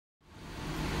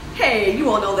Hey, you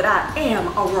all know that I am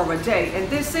Aurorah Dey, and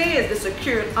this is the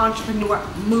Secured Entrepreneur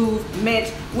Movement,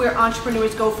 where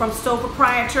entrepreneurs go from sole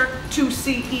proprietor to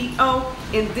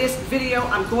CEO. In this video,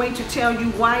 I'm going to tell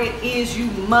you why it is you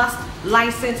must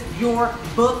license your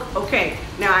book. Okay,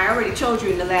 now I already told you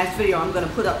in the last video I'm going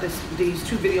to put up these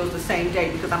two videos the same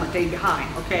day because I'm a day behind.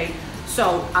 Okay,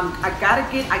 so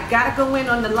I gotta go in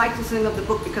on the licensing of the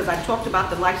book because I talked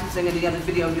about the licensing in the other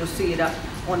video, and you'll see it up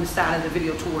on the side of the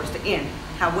video towards the end.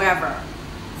 However,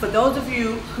 for those of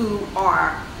you who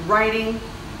are writing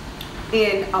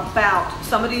in about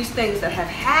some of these things that have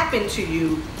happened to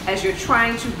you as you're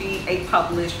trying to be a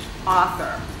published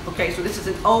author, okay, so this is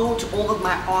an ode to all of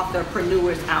my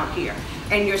authorpreneurs out here.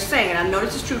 And you're saying, and I know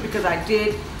this is true because I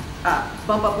did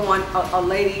bump up on a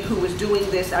lady who was doing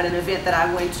this at an event that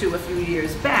I went to a few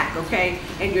years back, okay,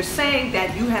 and you're saying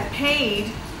that you have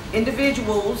paid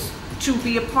individuals to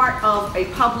be a part of a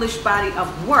published body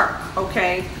of work,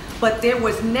 okay, but there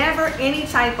was never any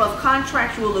type of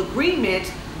contractual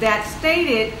agreement that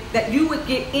stated that you would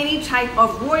get any type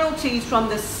of royalties from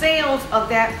the sales of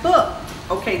that book.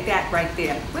 Okay, that right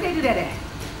there. Where they do that at?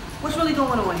 What's really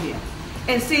going on here?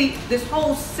 And see, this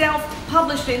whole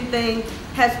self-publishing thing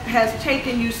has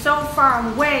taken you so far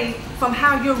away from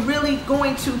how you're really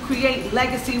going to create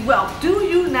legacy wealth. Do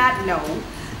you not know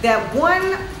that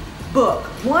one book,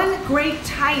 one great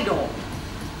title,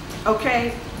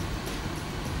 okay,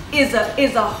 is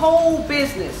a whole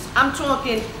business? I'm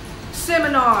talking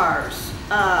seminars,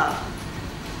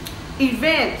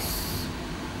 events,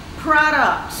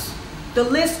 products. The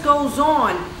list goes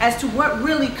on as to what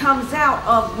really comes out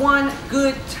of one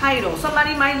good title.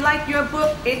 Somebody might like your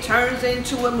book, it turns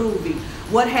into a movie.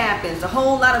 What happens? A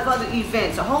whole lot of other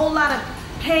events, a whole lot of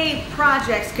paid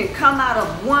projects can come out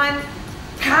of one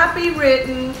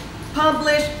copywritten,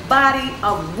 published body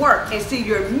of work. And see,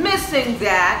 you're missing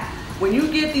that when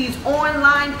you give these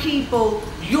online people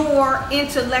your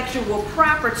intellectual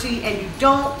property and you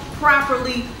don't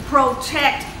properly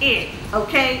protect it.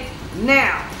 Okay,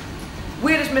 now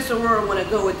where does Miss Aurorah want to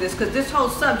go with this? Because this whole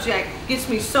subject gets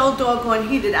me so doggone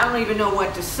heated I don't even know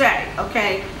what to say.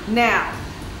 Okay, now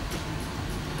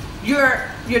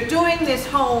you're doing this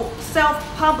whole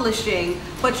self-publishing,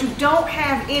 but you don't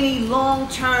have any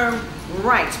long-term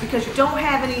rights because you don't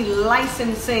have any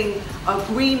licensing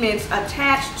agreements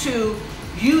attached to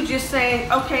you just saying,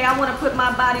 okay, I want to put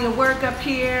my body of work up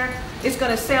here. It's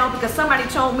going to sell because somebody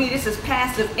told me this is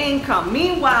passive income.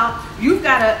 Meanwhile, you've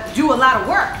got to do a lot of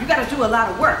work. You got to do a lot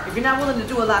of work. If you're not willing to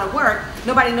do a lot of work,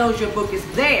 nobody knows your book is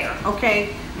there,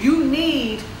 okay? You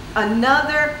need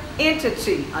another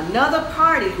entity, another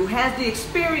party who has the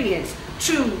experience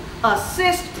to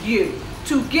assist you,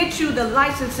 to get you the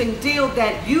licensing deal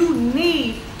that you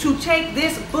need to take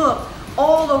this book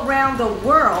all around the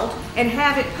world and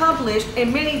have it published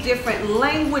in many different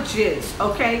languages,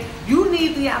 okay? You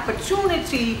need the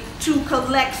opportunity to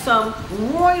collect some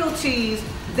royalties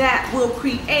that will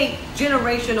create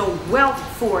generational wealth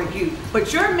for you.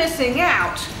 But you're missing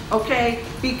out, okay,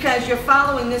 because you're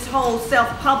following this whole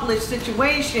self-published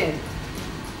situation.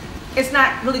 It's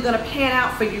not really going to pan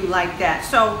out for you like that.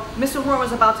 So Miss Aurorah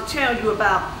is about to tell you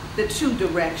about the two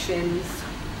directions.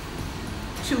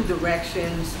 Two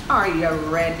directions. Are you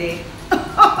ready?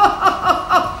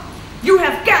 You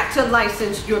have got to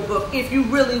license your book if you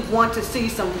really want to see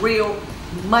some real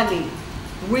money,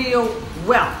 real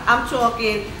wealth. I'm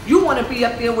talking, you want to be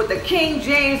up there with the King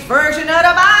James Version of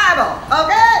the Bible,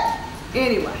 okay?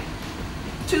 Anyway,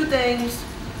 two things,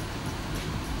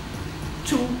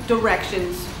 two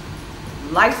directions: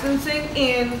 licensing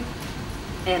in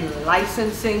and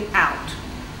licensing out,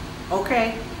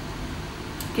 okay?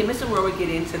 Can Miss Aurorah get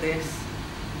into this?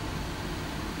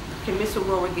 Can Miss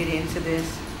Aurorah get into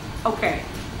this? Okay,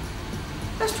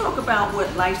 let's talk about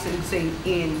what licensing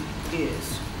in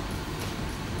is.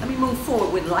 Let me move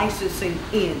forward with licensing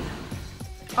in.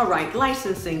 All right,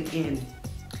 licensing in.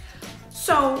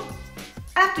 So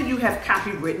after you have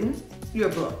copywritten your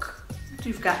book,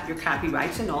 you've got your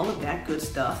copyrights and all of that good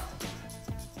stuff.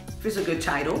 If it's a good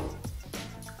title,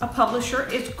 a publisher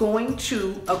is going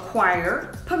to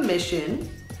acquire permission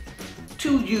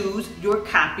to use your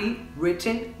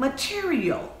copywritten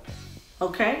material,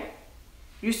 okay?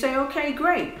 You say, okay,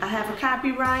 great, I have a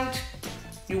copyright.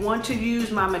 You want to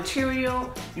use my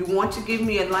material. You want to give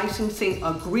me a licensing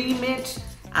agreement.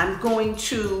 I'm going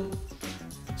to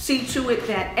see to it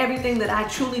that everything that I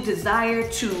truly desire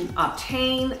to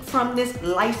obtain from this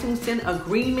licensing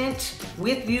agreement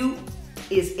with you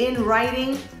is in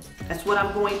writing. That's what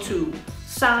I'm going to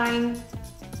sign,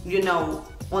 you know,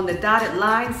 on the dotted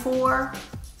line for,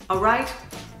 all right?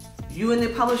 You and the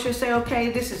publisher say, okay,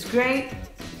 this is great.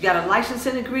 You got a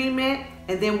licensing agreement,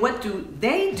 and then what do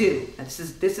they do?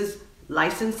 This is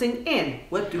licensing in.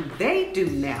 What do they do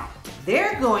now?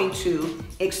 They're going to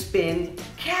expend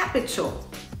capital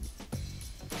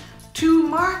to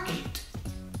market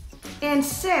and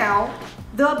sell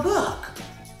the book.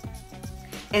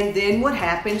 And then what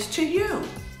happens to you?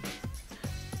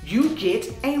 You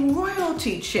get a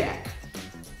royalty check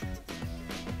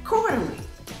quarterly.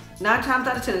 9 times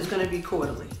out of 10 it's going to be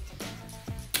quarterly.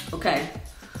 Okay,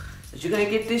 but you're going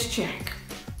to get this check.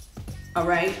 All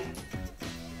right.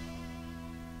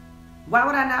 Why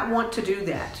would I not want to do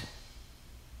that?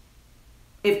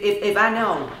 If I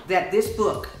know that this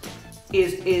book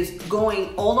is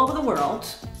going all over the world,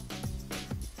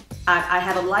 I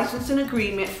have a licensing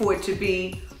agreement for it to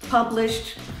be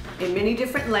published in many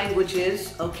different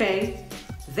languages, okay?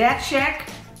 That check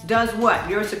does what?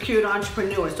 You're a secured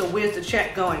entrepreneur. So where's the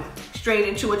check going? Straight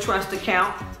into a trust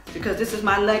account, because this is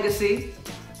my legacy,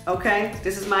 okay?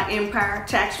 This is my empire,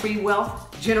 tax-free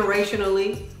wealth,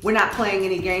 generationally. We're not playing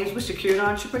any games, we're secured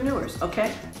entrepreneurs,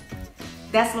 okay?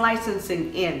 That's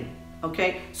licensing in,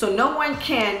 okay? So no one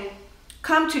can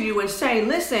come to you and say,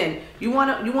 listen, you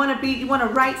wanna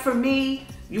write for me,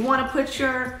 you wanna put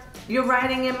your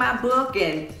writing in my book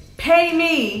and pay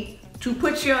me to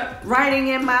put your writing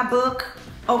in my book,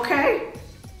 okay?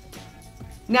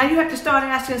 Now you have to start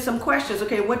asking some questions.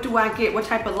 Okay, what do I get? What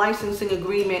type of licensing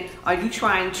agreement are you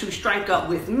trying to strike up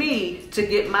with me to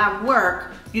get my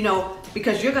work, you know,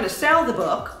 because you're gonna sell the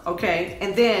book, okay?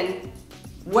 And then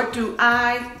what do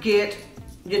I get?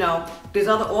 You know, there's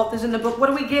other authors in the book. What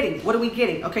are we getting? What are we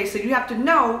getting? Okay, so you have to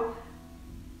know,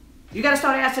 you gotta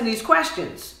start asking these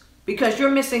questions because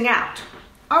you're missing out.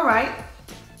 All right,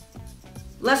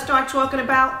 let's start talking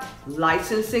about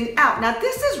licensing out. Now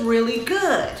this is really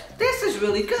good. This is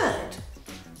really good.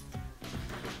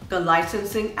 The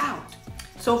licensing out.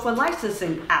 So for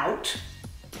licensing out,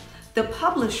 the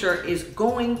publisher is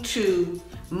going to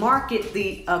market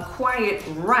the acquired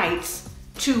rights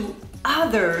to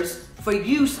others for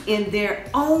use in their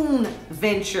own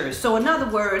ventures. So in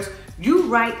other words, you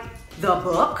write the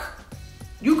book,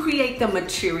 you create the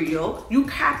material, you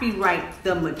copyright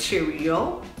the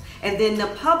material, and then the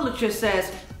publisher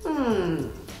says,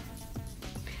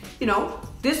 you know,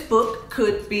 this book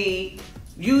could be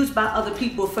used by other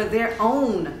people for their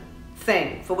own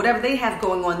thing, for whatever they have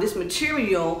going on. This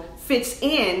material fits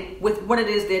in with what it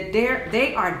is that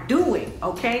they are doing,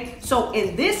 okay? So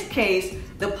in this case,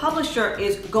 the publisher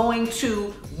is going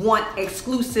to want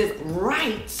exclusive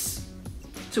rights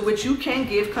to which you can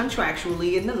give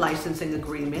contractually in the licensing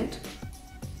agreement.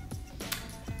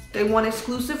 They want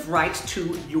exclusive rights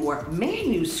to your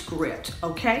manuscript,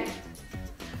 okay?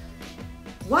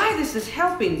 Why this is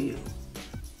helping you?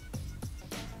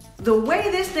 The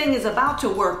way this thing is about to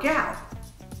work out,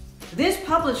 this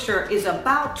publisher is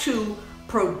about to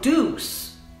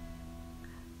produce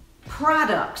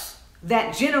products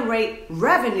that generate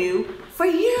revenue for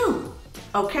you,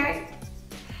 okay?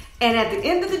 And at the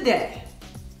end of the day,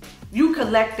 you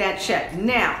collect that check.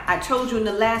 Now, I told you in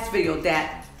the last video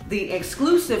that the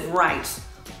exclusive rights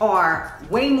are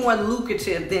way more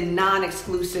lucrative than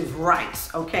non-exclusive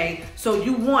rights, okay? So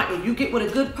if you get with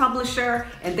a good publisher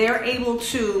and they're able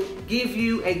to give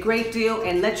you a great deal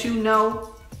and let you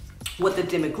know what the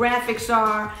demographics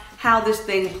are, how this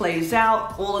thing plays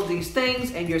out, all of these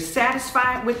things, and you're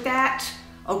satisfied with that,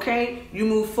 okay? You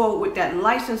move forward with that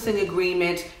licensing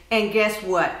agreement, and guess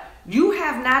what? You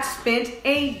have not spent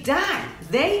a dime.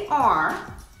 They are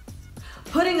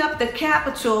putting up the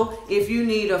capital. If you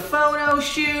need a photo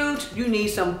shoot, you need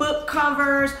some book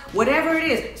covers, whatever it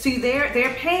is. See,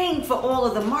 they're paying for all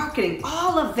of the marketing,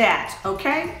 all of that,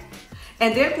 okay?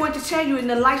 And they're going to tell you in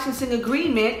the licensing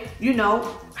agreement, you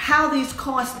know, how these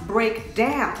costs break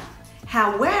down.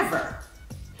 However,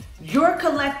 you're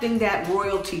collecting that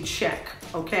royalty check,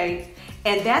 okay?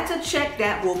 And that's a check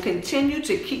that will continue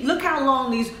to keep. Look how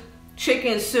long these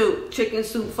chicken soup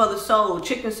for the soul,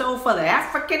 chicken soup for the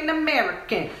African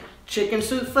American, chicken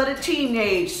soup for the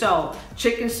teenage soul,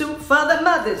 chicken soup for the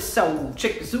mother's soul,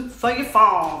 chicken soup for your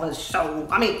father's soul.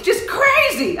 I mean, just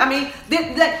crazy. I mean,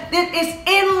 it's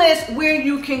endless where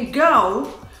you can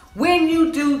go when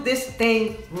you do this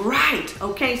thing right,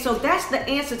 okay? So that's the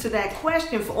answer to that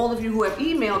question for all of you who have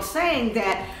emailed saying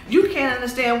that you can't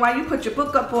understand why you put your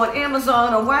book up on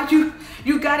Amazon or why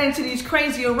you got into these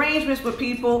crazy arrangements with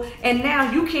people and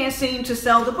now you can't seem to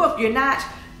sell the book. You're not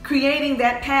creating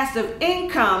that passive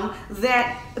income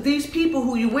that these people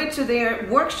who you went to their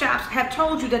workshops have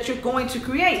told you that you're going to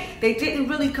create. They didn't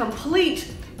really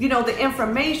complete, you know, the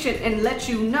information and let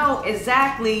you know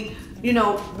exactly you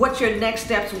know, what your next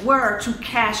steps were to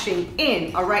cashing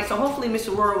in. All right, so hopefully Miss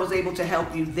Aurorah was able to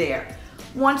help you there.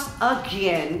 Once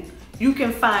again, you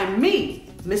can find me,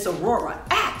 Miss Aurorah,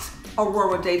 at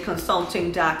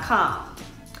AurorahDayConsulting.com.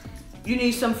 You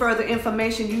need some further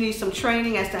information, you need some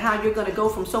training as to how you're going to go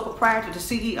from sole proprietor to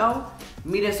CEO,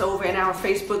 meet us over in our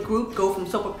Facebook group, Go From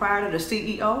Sole Proprietor to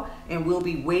CEO, and we'll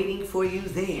be waiting for you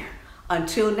there.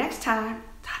 Until next time.